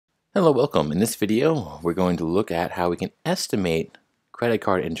Hello, welcome. In this video, we're going to look at how we can estimate credit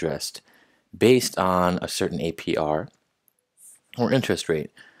card interest based on a certain APR or interest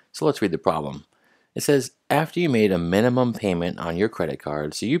rate. So let's read the problem. It says, after you made a minimum payment on your credit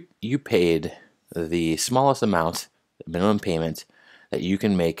card, so you paid the smallest amount, the minimum payment that you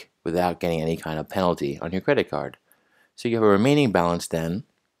can make without getting any kind of penalty on your credit card. So you have a remaining balance then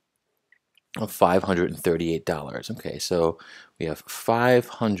of $538. Okay, so we have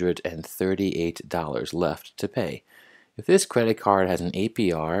 $538 left to pay. If this credit card has an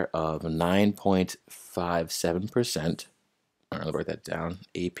APR of 9.57%, all right, I'll write that down,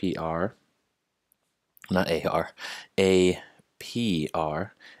 APR, not AR,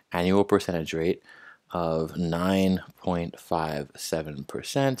 APR, annual percentage rate of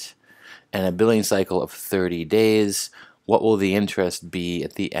 9.57%, and a billing cycle of 30 days, what will the interest be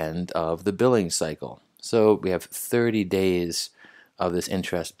at the end of the billing cycle? So we have 30 days of this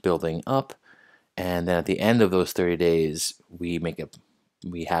interest building up, and then at the end of those 30 days, we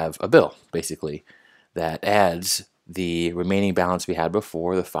have a bill, basically, that adds the remaining balance we had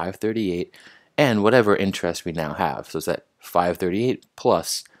before, the 538, and whatever interest we now have. So it's that 538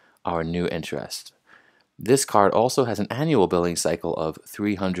 plus our new interest. This card also has an annual billing cycle of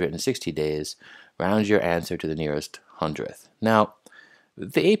 360 days. Round your answer to the nearest hundredth. Now,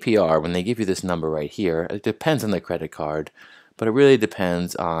 the APR, when they give you this number right here, it depends on the credit card, but it really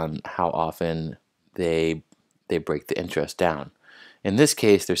depends on how often they break the interest down. In this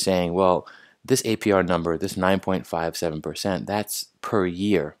case, they're saying, well, this APR number, this 9.57%, that's per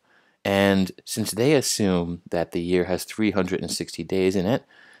year. And since they assume that the year has 360 days in it,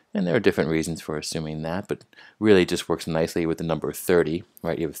 and there are different reasons for assuming that, but really it just works nicely with the number 30,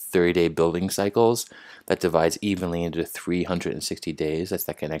 right? You have 30-day building cycles that divides evenly into 360 days. That's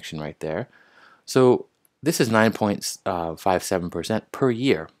that connection right there. So this is 9.57% per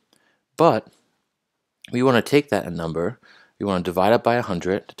year. But we want to take that number, we want to divide it by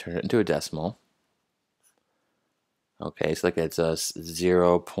 100 to turn it into a decimal. Okay, so that gets us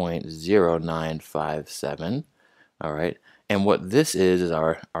 0.0957. All right. And what this is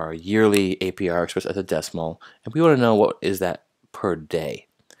our yearly APR expressed as a decimal, and we want to know what is that per day.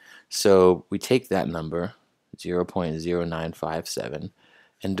 So we take that number, 0.0957,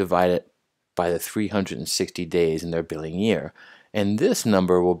 and divide it by the 360 days in their billing year. And this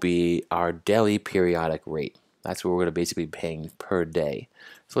number will be our daily periodic rate. That's what we're going to basically be paying per day.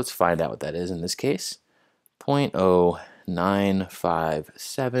 So let's find out what that is in this case.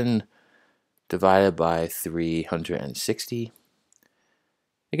 0.0957 divided by 360.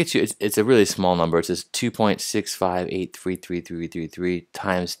 It gets you, it's a really small number. It says 2.6583333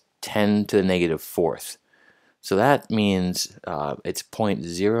 times 10 to the negative fourth. So that means it's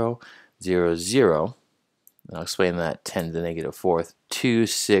 0.000, and I'll explain that, 10 to the negative fourth,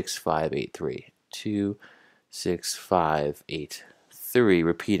 26583. 26583,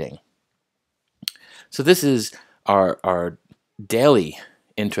 repeating. So this is our daily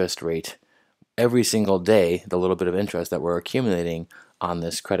interest rate every single day, the little bit of interest that we're accumulating on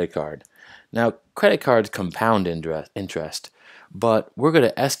this credit card. Now, credit cards compound interest, but we're going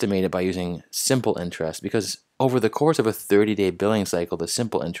to estimate it by using simple interest because over the course of a 30-day billing cycle, the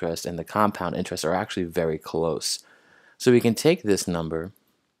simple interest and the compound interest are actually very close. So we can take this number,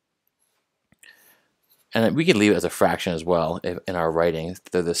 and we can leave it as a fraction as well in our writing.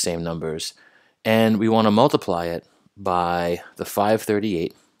 They're the same numbers. And we want to multiply it by the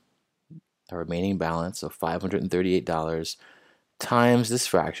 538, the remaining balance of $538, times this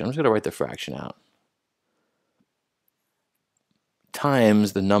fraction. I'm just going to write the fraction out.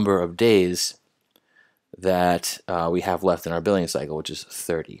 Times the number of days that we have left in our billing cycle, which is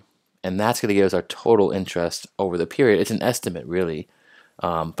 30. And that's going to give us our total interest over the period. It's an estimate, really,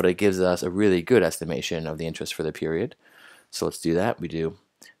 but it gives us a really good estimation of the interest for the period. So let's do that. We do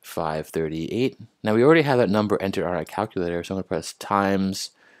 538. Now we already have that number entered on our calculator, so I'm going to press times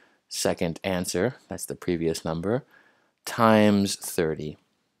second answer, that's the previous number, times 30.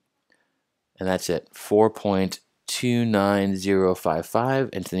 And that's it, 4.29055,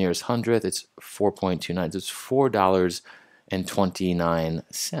 and to the nearest hundredth, it's 4.29. So it's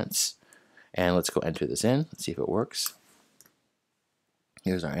 $4.29. And let's go enter this in, let's see if it works.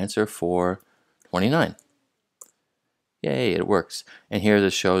 Here's our answer, 4.29. Yay, it works. And here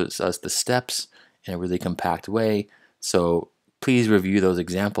this shows us the steps in a really compact way. So please review those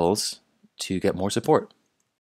examples to get more support.